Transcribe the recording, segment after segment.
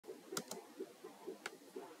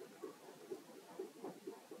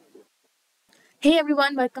Hey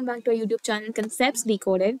everyone, welcome back to our YouTube channel Concepts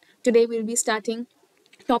Decoded. Today we'll be starting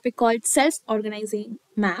a topic called self-organizing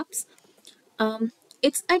maps. Um,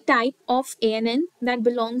 it's a type of ANN that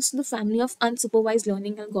belongs to the family of unsupervised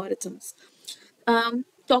learning algorithms.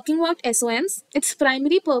 Talking about SOMs, its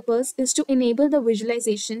primary purpose is to enable the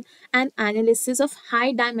visualization and analysis of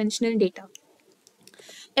high dimensional data.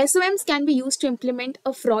 SOMs can be used to implement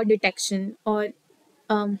a fraud detection or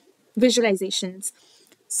visualizations.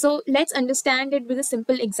 So let's understand it with a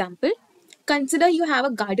simple example. Consider you have a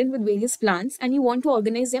garden with various plants and you want to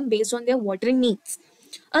organize them based on their watering needs.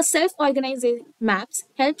 A self-organizing maps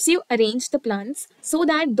helps you arrange the plants so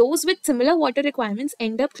that those with similar water requirements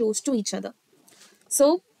end up close to each other.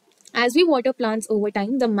 So as we water plants over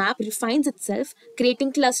time, the map refines itself,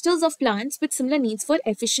 creating clusters of plants with similar needs for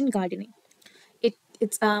efficient gardening.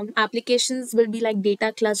 Its applications will be like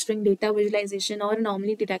data clustering, data visualization, or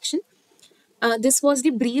anomaly detection. This was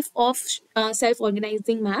the brief of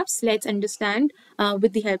self-organizing maps. Let's understand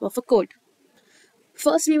with the help of a code.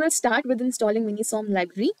 First, we will start with installing Minisom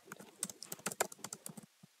library.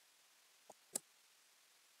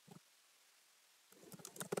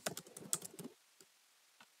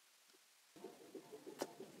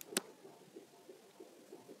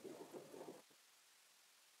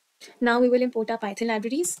 Now we will import our Python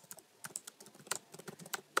libraries.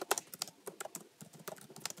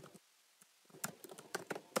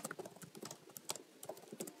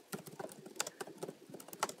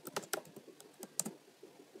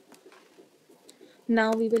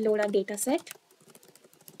 Now we will load our data set.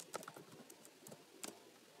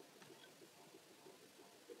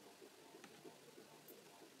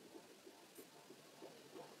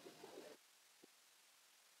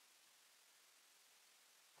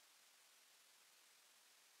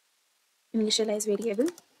 Initialize variable.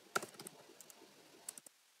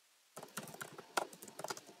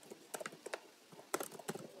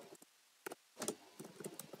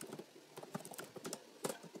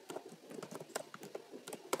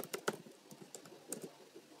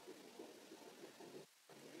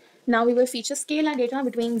 Now we will feature scale our data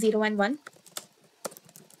between 0 and 1.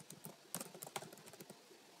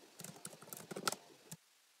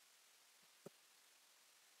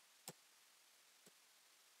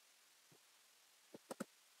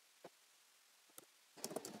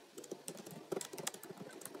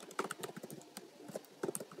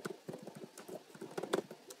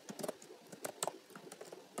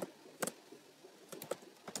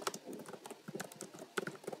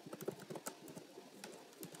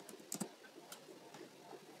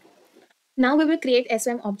 Now we will create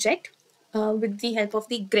SOM object with the help of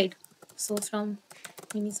the grid. So from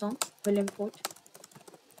Minisom, we'll import.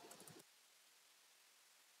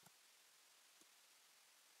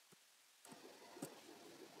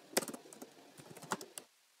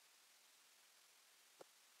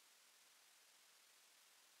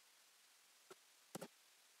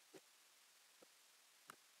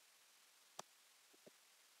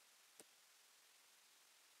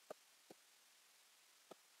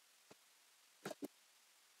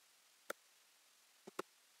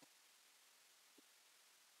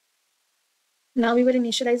 Now we will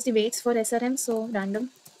initialize the weights for SRM. So random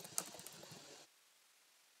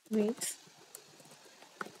weights.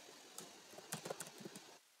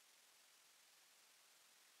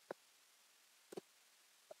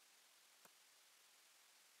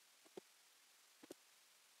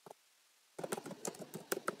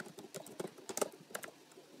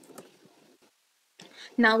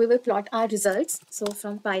 Now we will plot our results. So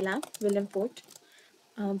from PyLab, we'll import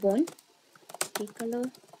bone, color,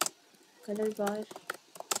 color bar.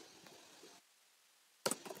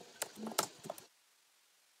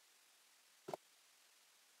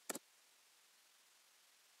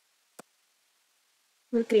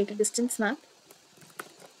 We'll create a distance map.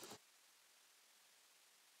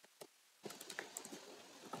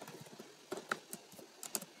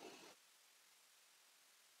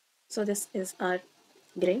 So this is our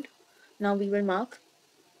grid. Now we will mark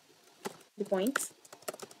the points.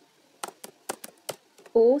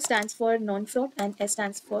 O stands for non-fraud and S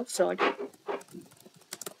stands for fraud.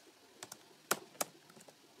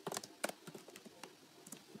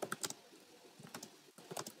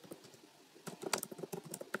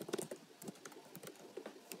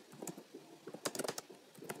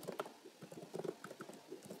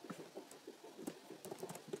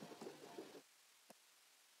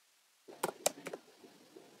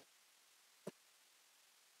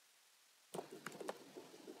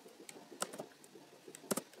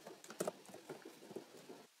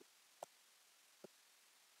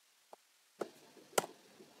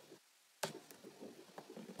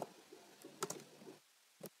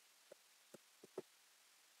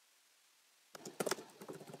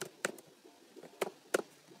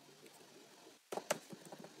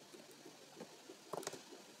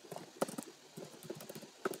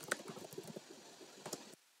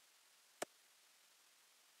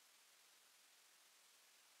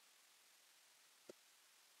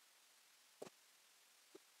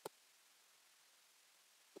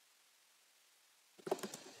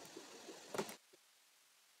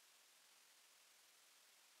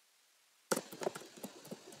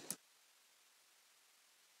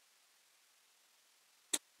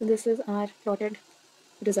 So this is our plotted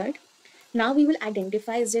result. Now we will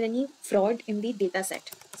identify is there any fraud in the data set.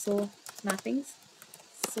 So mappings.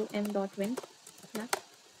 So m dot win. Yeah.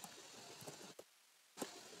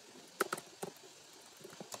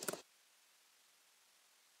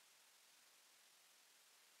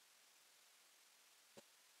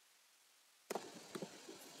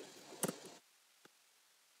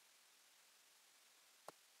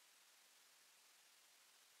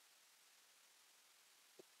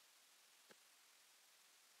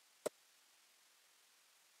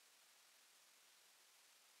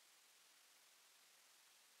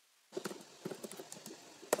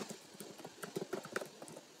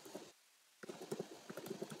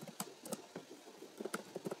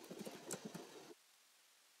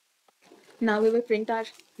 Now we will print our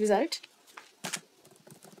result.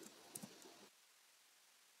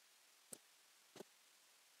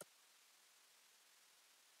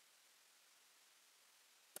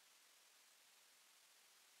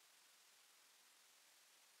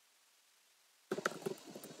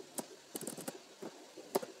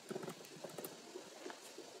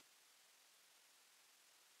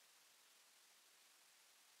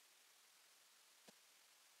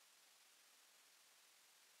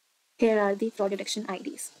 Here are the fraud detection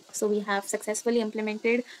IDs. So we have successfully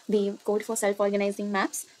implemented the code for self-organizing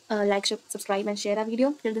maps. Like, subscribe, and share our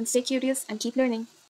video. Till then, stay curious and keep learning.